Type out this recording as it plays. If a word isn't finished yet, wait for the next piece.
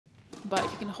But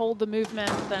if you can hold the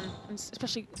movement, then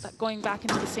especially going back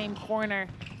into the same corner.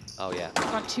 Oh yeah.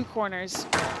 Front two corners.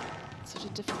 Such a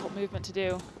difficult movement to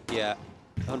do. Yeah,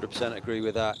 100% agree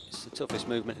with that. It's the toughest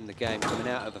movement in the game, coming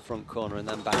out of the front corner and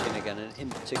then back in again, and in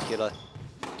particular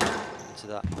into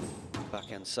that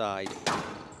backhand side.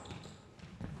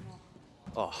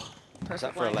 Oh, perfect. Is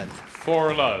that for a length?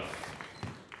 4-love.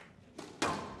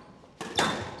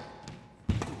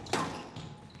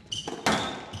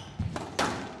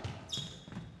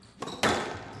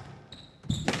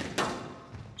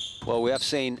 Well, we have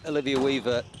seen Olivia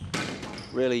Weaver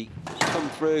really come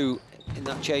through in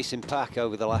that chasing pack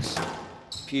over the last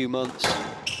few months.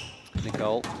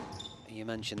 Nicole, you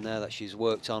mentioned there that she's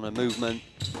worked on her movement.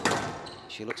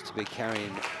 She looks to be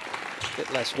carrying a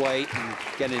bit less weight and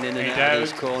getting in and out of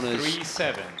these corners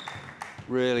 3-7.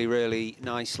 really, really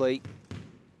nicely.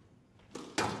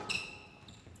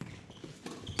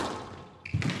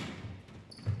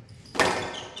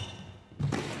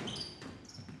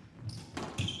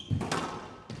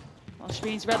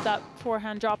 Sherbini's read that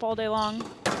forehand drop all day long.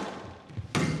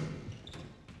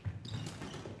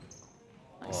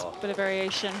 Nice bit of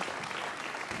variation.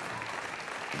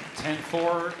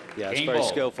 10-4. Yeah, it's very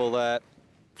skillful there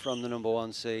from the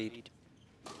 #1 seed.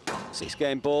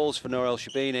 6-game balls for Nour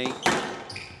ElSherbini.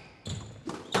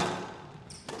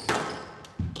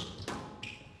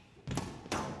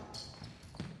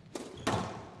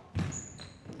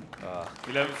 Ah.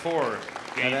 11-4.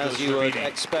 And as you would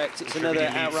expect, it's another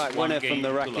outright winner from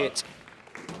the racket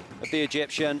of the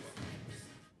Egyptian.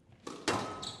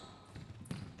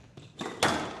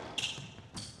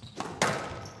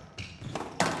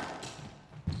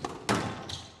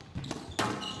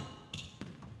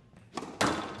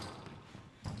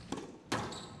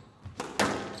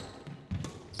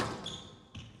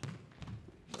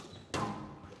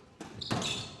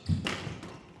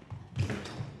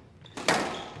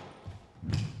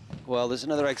 Well, there's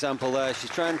another example there. She's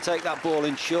trying to take that ball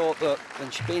in short, but when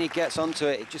Sherbini gets onto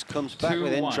it, it just comes back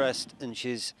with interest, and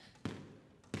she's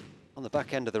on the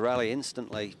back end of the rally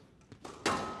instantly.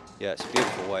 Yeah, it's a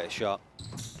beautiful weighted shot,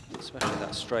 especially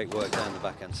that straight work down the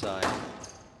backhand side.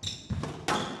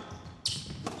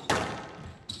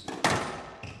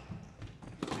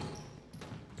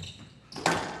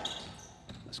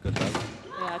 That's good though.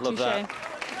 Yeah, love that.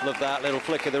 Love that little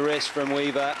flick of the wrist from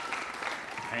Weaver.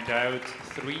 And out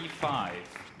 3-5.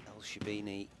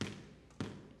 ElSherbini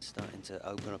starting to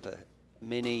open up a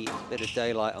mini bit of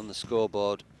daylight on the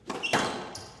scoreboard. As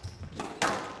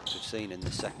we've seen in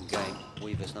the second game,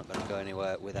 Weaver's not going to go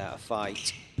anywhere without a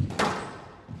fight.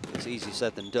 It's easier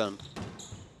said than done.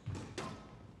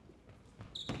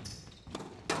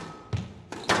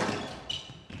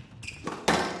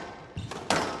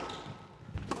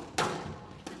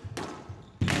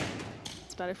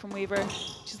 It's better from Weaver.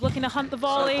 She's looking to hunt the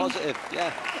volley. So positive,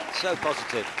 yeah, so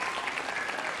positive.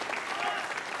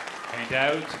 And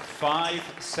out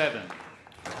 5-7.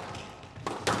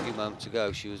 A few moments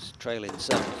ago, she was trailing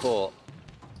 7-4.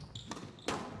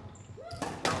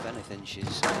 If anything,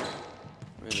 she's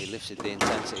really lifted the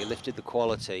intensity, lifted the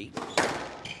quality.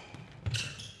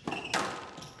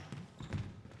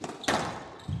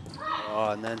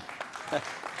 Oh, and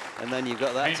then you've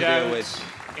got that and to deal with.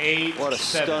 8-7. What a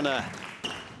stunner.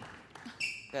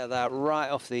 Get that right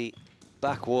off the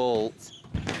back wall.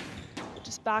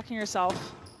 Just backing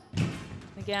yourself.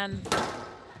 Again,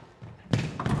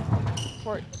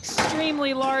 court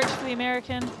extremely large for the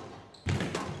American.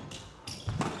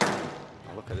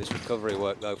 Oh, look at this recovery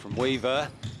work though from Weaver.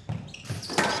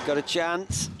 She's got a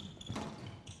chance.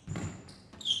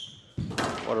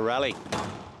 What a rally.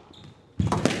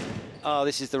 Oh,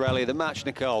 this is the rally of the match,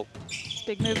 Nicole.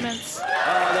 Big movements.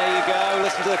 Oh, there you go.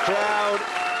 Listen to the crowd.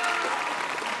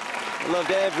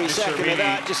 Loved every second of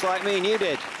that, just like me and you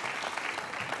did.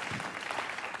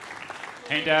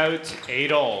 And out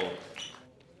 8-all.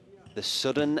 The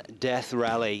sudden death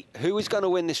rally. Who is going to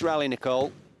win this rally,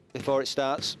 Nicole, before it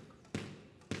starts?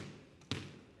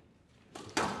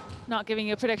 Not giving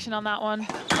you a prediction on that one.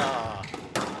 Ah.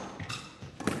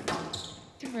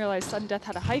 Didn't realize sudden death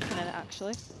had a hyphen in it,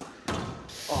 actually.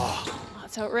 Oh.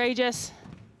 That's outrageous.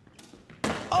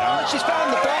 Oh, she's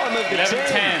found the bottom of the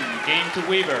 11-10, game to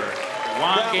Weaver.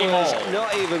 One game all. That was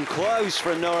not even close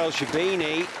for Nour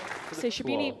ElSherbini. So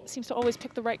Sherbini seems to always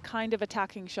pick the right kind of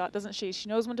attacking shot, doesn't she? She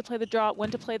knows when to play the drop, when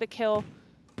to play the kill.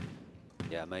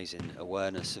 Yeah, amazing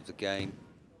awareness of the game.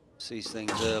 Sees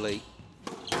things early,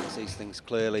 sees things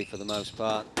clearly for the most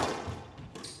part.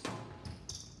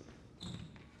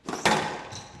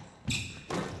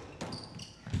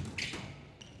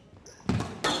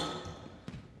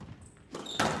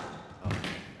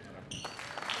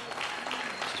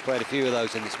 played a few of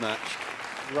those in this match.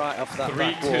 Right off that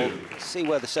back wall. 3-2. See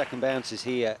where the second bounce is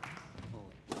here.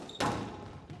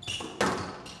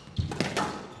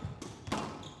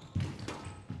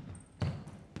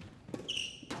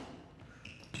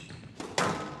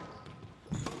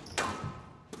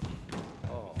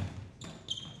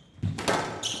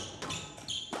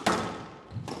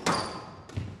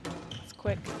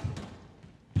 Quick.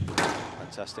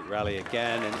 Fantastic rally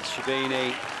again, and it's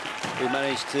Sherbini who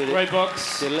managed to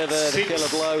deliver the killer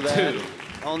blow there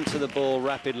onto the ball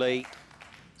rapidly.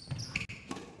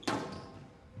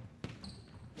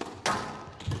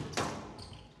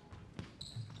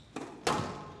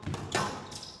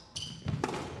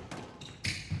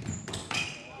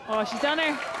 Oh, she's done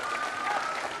her.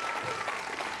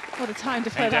 What a time to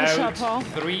play that shot, Paul.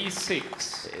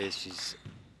 3-6. It is. She's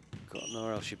got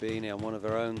Nora ElSherbini on one of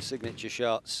her own signature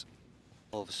shots.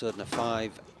 All of a sudden, a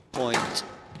 5-point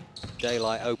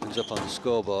daylight opens up on the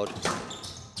scoreboard.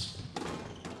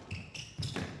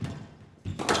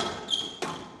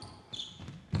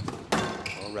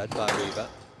 All read by Weaver.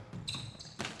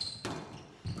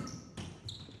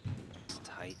 It's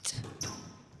tight.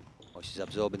 Oh, she's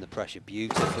absorbing the pressure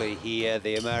beautifully here,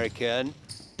 the American.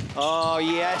 Oh,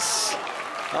 yes.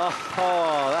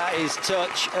 Oh, that is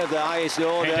touch of the highest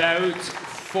order. And out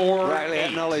 4-8. Rightly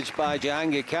acknowledged by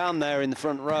Jahangir Khan there in the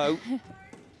front row.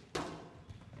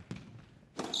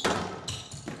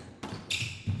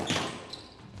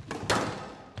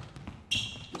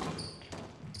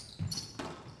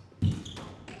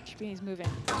 Sherbini's moving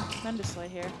tremendously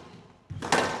here.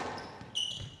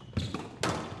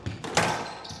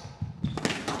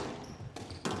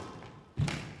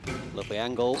 Lovely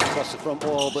angle across the front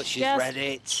wall, but she's read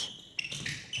it.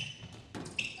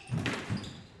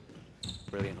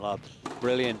 Brilliant, lad.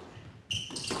 Brilliant.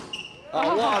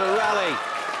 Oh, what a rally.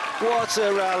 What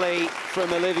a rally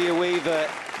from Olivia Weaver.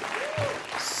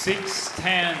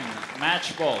 6-10,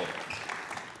 match ball.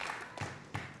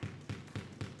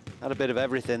 Had a bit of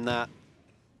everything, that,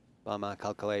 by my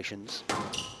calculations.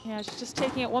 Yeah, she's just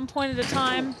taking it 1 point at a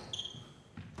time.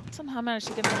 Somehow managed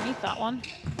to get underneath that one.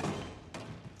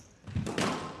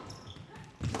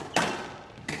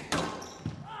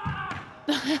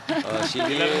 Oh, she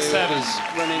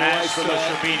 11-7, running match away for from her.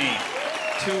 Sherbini.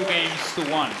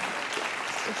 2-1.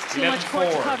 It's too much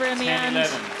court to cover in the end.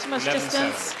 10-11, Too much 11-7.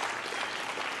 distance.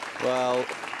 Well,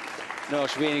 no,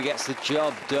 Sherbini gets the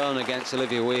job done against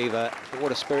Olivia Weaver. But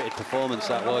what a spirited performance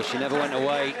that was. She never went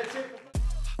away.